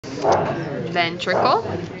ventricle,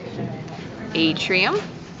 atrium,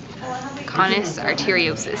 conus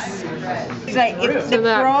arteriosus. It's like if the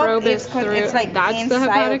probe is through. It's like that's the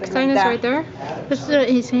hepatic sinus right there. That's what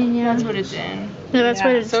he's saying. Yeah. That's what it's in. Yeah, that's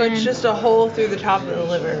what it's so in. it's just a hole through the top of the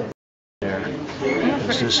liver. There.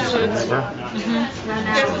 This is the liver.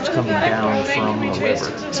 So it's coming down from the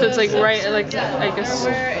liver. So it's like right, like I guess,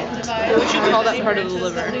 what would you call that part of the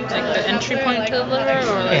liver? Like the entry point to the liver,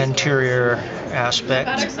 or like Anterior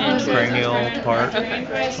aspect, cranial part,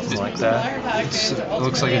 something like that. It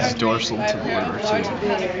looks like it's dorsal to the liver too.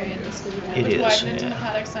 It is,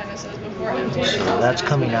 yeah. So that's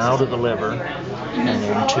coming out of the liver and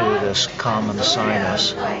into this common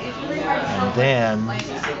sinus. And then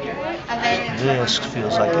this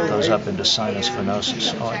feels like it goes up into sinus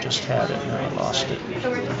venosus. Oh, I just had it and I lost it.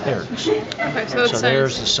 There it is. okay, so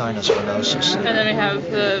there's the sinus venosus. And then we have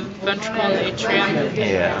the ventricle and the atrium.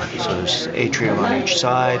 Yeah, so there's the atrium on each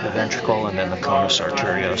side, the ventricle, and then the conus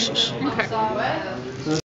arteriosus. Okay.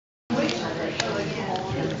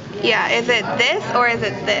 Yeah, is it this or is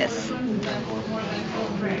it this? I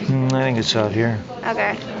think it's out here.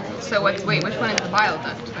 Okay. So which one is the bile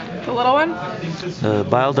duct? The little one? The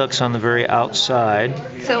bile duct's on the very outside.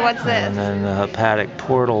 So what's this? And then the hepatic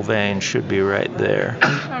portal vein should be right there.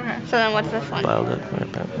 Okay. So then what's this one? Bile duct.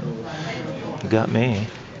 You got me.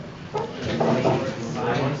 Do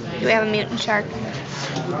we have a mutant shark?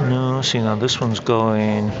 No, see now this one's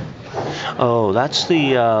going. Oh, that's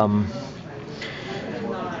the.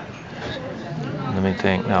 Let me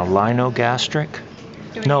think. Now, linogastric?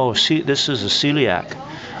 No, see, this is a celiac.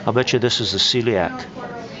 I'll bet you this is the celiac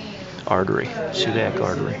artery. Celiac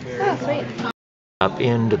artery. Oh, sweet. Up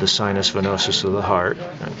into the sinus venosus of the heart.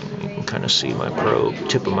 You can kind of see my probe,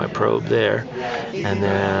 tip of my probe there. And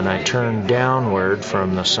then I turn downward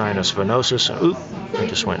from the sinus venosus, and oop, it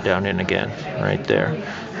just went down in again, right there.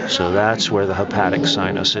 So that's where the hepatic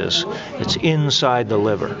sinus is. It's inside the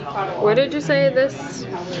liver. Where did you say this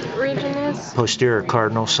region is? Posterior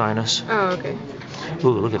cardinal sinus. Oh, okay. Ooh,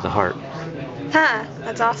 look at the heart. Huh,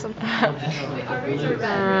 that's awesome. That's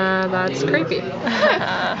creepy.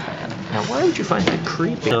 Now, why would you find that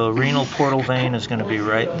creepy? The renal portal vein is going to be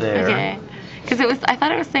right there. Okay. Because I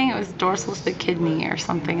thought it was saying it was dorsal to the kidney or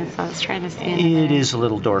something, and so I was trying to see. It is a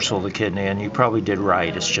little dorsal to the kidney, and you probably did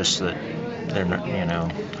right. It's just that they're not,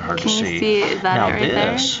 hard to see. Can you see, is that now it right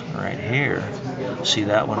this, right here, see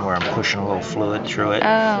that one where I'm pushing a little fluid through it?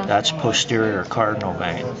 Oh. That's posterior cardinal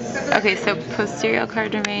vein. Okay, so posterior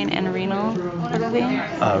cardinal vein and renal portal vein?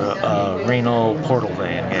 Renal portal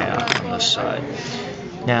vein, yeah, on this side.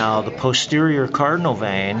 Now, the posterior cardinal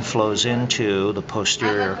vein flows into the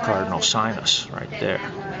posterior cardinal sinus right there.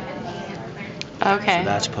 Okay. So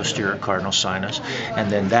that's posterior cardinal sinus.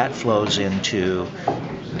 And then that flows into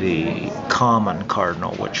the common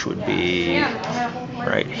cardinal, which would be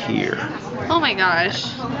right here. Oh my gosh.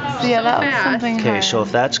 So yeah, that was something. Okay, so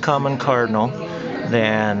if that's common cardinal,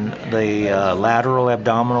 then the lateral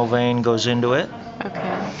abdominal vein goes into it.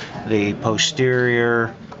 Okay. The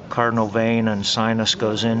posterior cardinal vein and sinus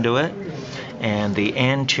goes into it, and the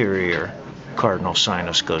anterior cardinal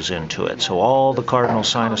sinus goes into it. So all the cardinal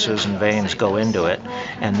sinuses and veins go into it,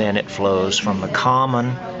 and then it flows from the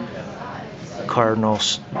common cardinal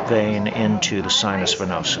vein into the sinus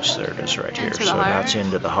venosus. There it is right here. So that's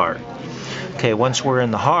into the heart. Okay, once we're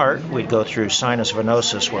in the heart, we'd go through sinus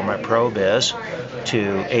venosus, where my probe is,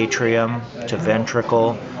 to atrium, to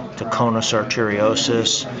ventricle, to conus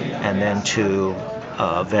arteriosus, and then to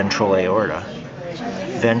ventral aorta.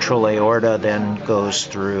 Ventral aorta then goes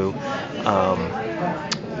through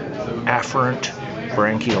afferent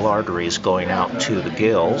branchial arteries going out to the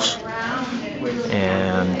gills.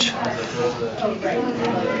 And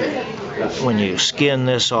when you skin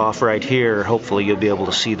this off right here, hopefully you'll be able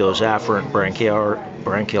to see those afferent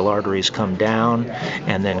branchial arteries come down,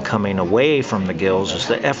 and then coming away from the gills is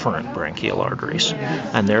the efferent branchial arteries.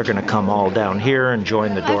 And they're going to come all down here and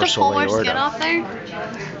join the dorsal aorta. Skin off there?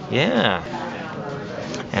 Yeah.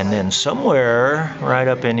 And then somewhere right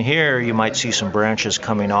up in here, you might see some branches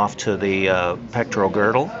coming off to the pectoral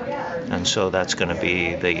girdle. And so that's going to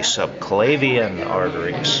be the subclavian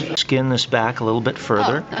arteries. Skin this back a little bit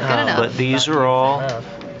further. But these are all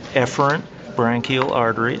efferent branchial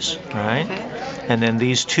arteries, right? Okay. And then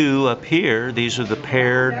these two up here, these are the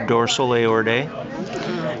paired dorsal aortae.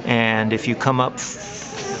 And if you come up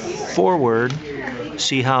forward,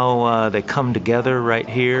 see how they come together right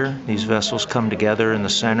here? These vessels come together in the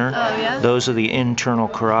center. Oh, yeah? Those are the internal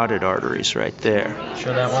carotid arteries right there.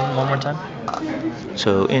 Show that one more time.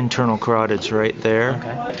 So internal carotids right there.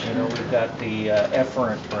 Okay. You know, we've got the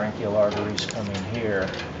efferent branchial arteries coming here.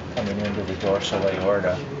 coming into the dorsal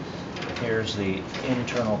aorta. Here's the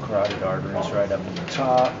internal carotid arteries right up at the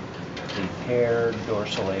top, the paired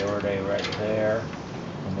dorsal aorta right there,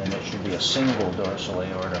 and then it should be a single dorsal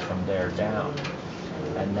aorta from there down.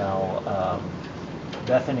 And now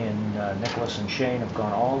Bethany and Nicholas and Shane have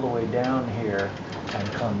gone all the way down here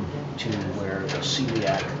and come to where the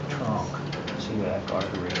celiac trunk, celiac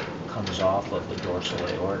artery, comes off of the dorsal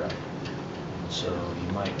aorta. So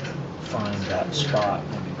you might find that spot,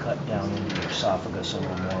 maybe cut down into the esophagus a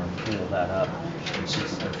little more and peel that up and see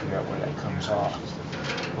if you can figure out where that comes off.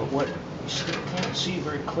 But what you still can't see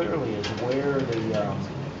very clearly is where the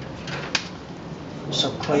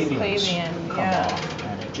subclavians come off.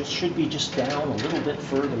 And it just should be just down a little bit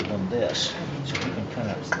further than this. So if you can kind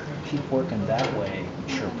of keep working that way,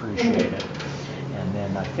 you sure appreciate it. And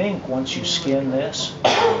then I think once you skin this,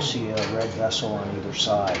 you'll see a red vessel on either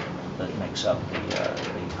side that makes up the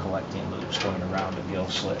collecting loops going around the gill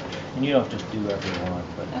slit. And you don't have to do every one,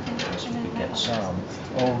 but just you could get some.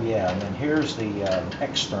 Oh yeah, and then here's the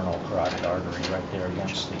external carotid artery right there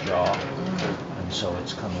against the jaw. And so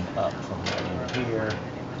it's coming up from right in here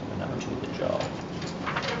and up to the jaw.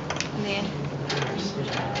 And the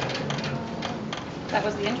that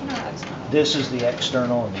was the internal or external? This is the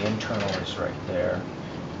external and the internal is right there.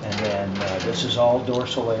 And then this is all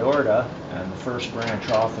dorsal aorta, and the first branch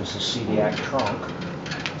off is the celiac trunk.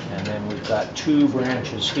 And then we've got two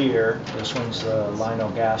branches here. This one's the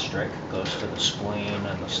linogastric, goes to the spleen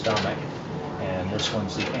and the stomach. And this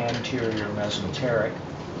one's the anterior mesenteric.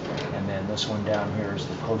 And then this one down here is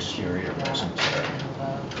the posterior mesenteric.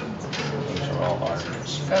 Those are all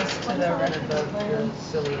arteries. Goes to the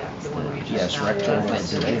celiac, the one we just Yes, rectal and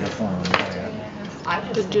digitiform.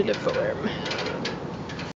 The digitiform.